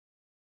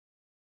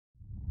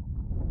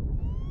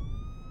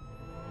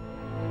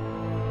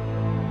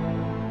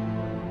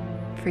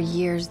For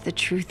years, the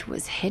truth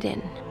was hidden.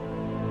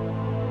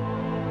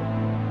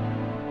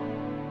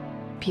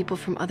 People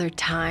from other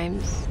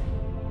times,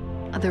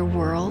 other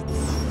worlds,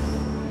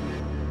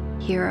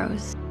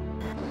 heroes.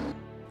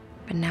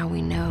 But now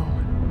we know.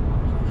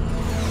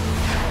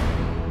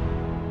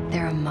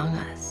 They're among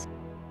us.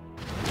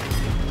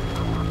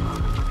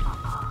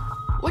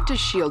 What does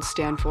S.H.I.E.L.D.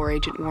 stand for,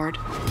 Agent Ward?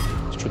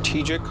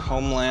 Strategic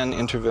Homeland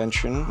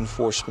Intervention,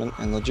 Enforcement,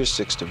 and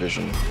Logistics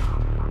Division.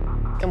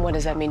 And what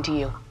does that mean to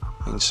you?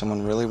 It means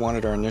someone really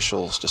wanted our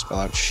initials to spell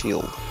out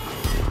S.H.I.E.L.D.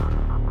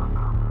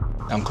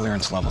 I'm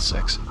clearance level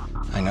 6.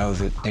 I know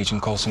that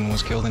Agent Coulson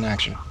was killed in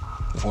action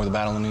before the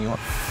Battle of New York.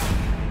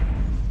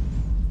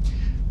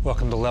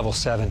 Welcome to level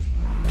 7.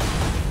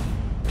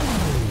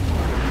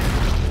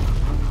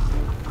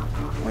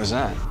 What is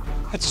that?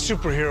 That's a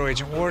superhero,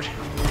 Agent Ward.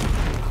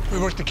 We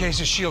work the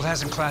cases S.H.I.E.L.D.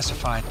 hasn't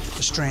classified.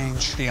 The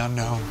strange, the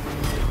unknown.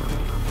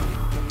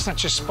 It's not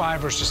just spy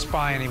versus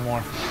spy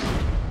anymore.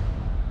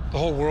 The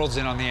whole world's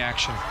in on the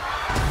action.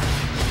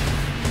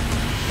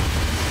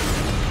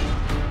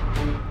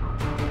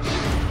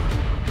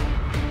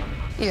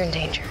 You're in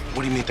danger.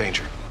 What do you mean,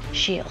 danger?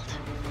 S.H.I.E.L.D.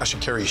 I should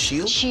carry a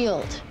shield?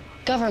 S.H.I.E.L.D.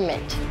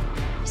 Government.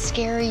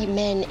 Scary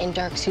men in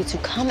dark suits who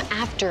come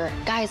after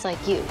guys like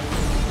you.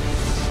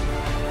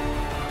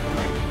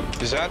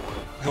 Is that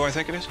who I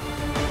think it is?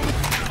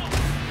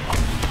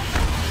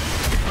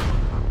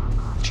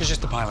 She's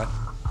just the pilot.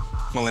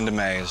 Melinda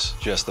May is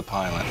just the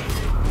pilot.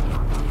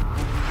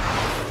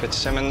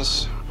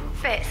 Fitzsimmons.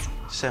 Fitz.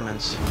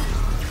 Simmons.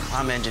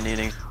 I'm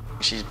engineering.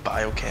 She's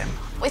biochem.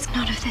 It's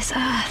not of this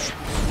earth.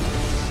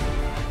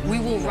 We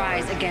will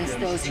rise against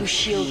those who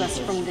shield us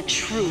from the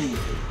truth,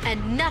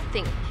 and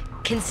nothing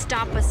can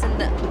stop us in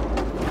the...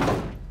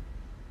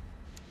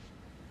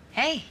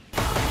 Hey.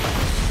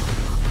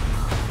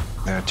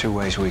 There are 2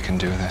 ways we can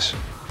do this.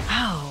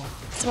 Oh,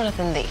 it's not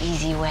in the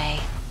easy way.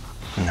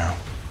 No.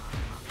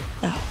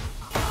 No.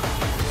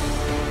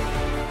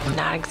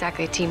 Not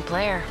exactly a team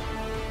player.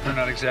 We're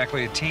not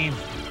exactly a team,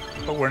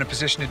 but we're in a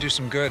position to do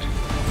some good.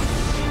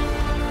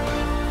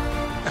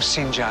 I've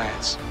seen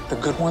giants. The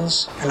good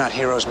ones are not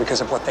heroes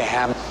because of what they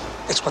have.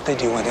 It's what they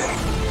do with it.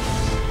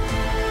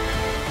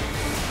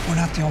 We're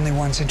not the only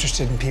ones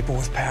interested in people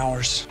with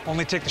powers.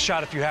 Only take the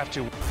shot if you have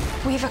to.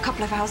 We have a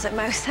couple of hours at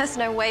most. There's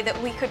no way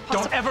that we could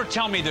possibly... Don't ever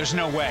tell me there's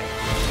no way.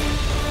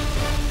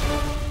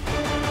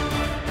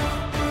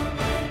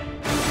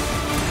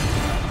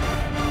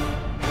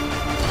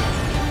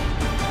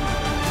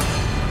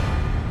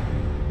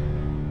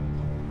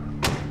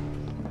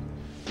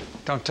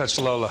 Don't touch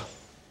Lola.